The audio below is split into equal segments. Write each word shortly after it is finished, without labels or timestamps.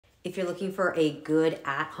If you're looking for a good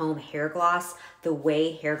at-home hair gloss, the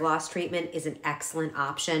OUAI hair gloss treatment is an excellent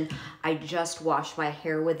option. I just washed my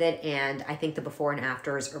hair with it and I think the before and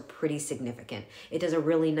afters are pretty significant. It does a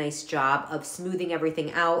really nice job of smoothing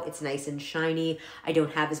everything out. It's nice and shiny. I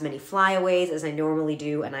don't have as many flyaways as I normally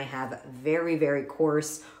do, and I have very, very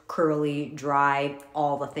coarse, curly, dry,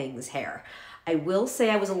 all the things hair. I will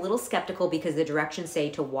say I was a little skeptical because the directions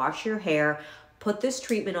say to wash your hair, put this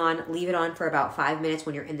treatment on, leave it on for about 5 minutes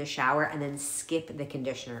when you're in the shower, and then skip the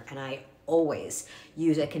conditioner. And I always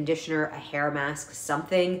use a conditioner, a hair mask,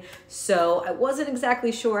 something. So I wasn't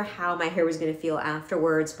exactly sure how my hair was gonna feel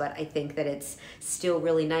afterwards, but I think that it's still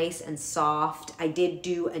really nice and soft. I did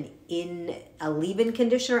do a leave-in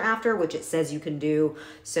conditioner after, which it says you can do.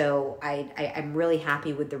 So I'm really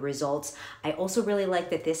happy with the results. I also really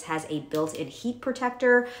like that this has a built-in heat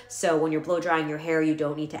protector. So when you're blow drying your hair, you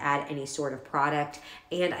don't need to add any sort of product.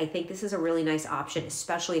 And I think this is a really nice option,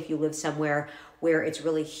 especially if you live somewhere where it's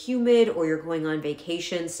really humid or you're going on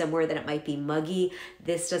vacation somewhere that it might be muggy.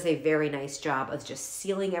 This does a very nice job of just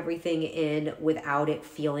sealing everything in without it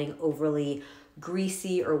feeling overly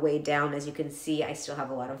greasy or weighed down. As you can see, I still have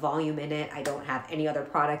a lot of volume in it. I don't have any other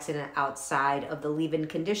products in it outside of the leave-in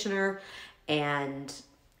conditioner, and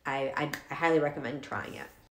I highly recommend trying it.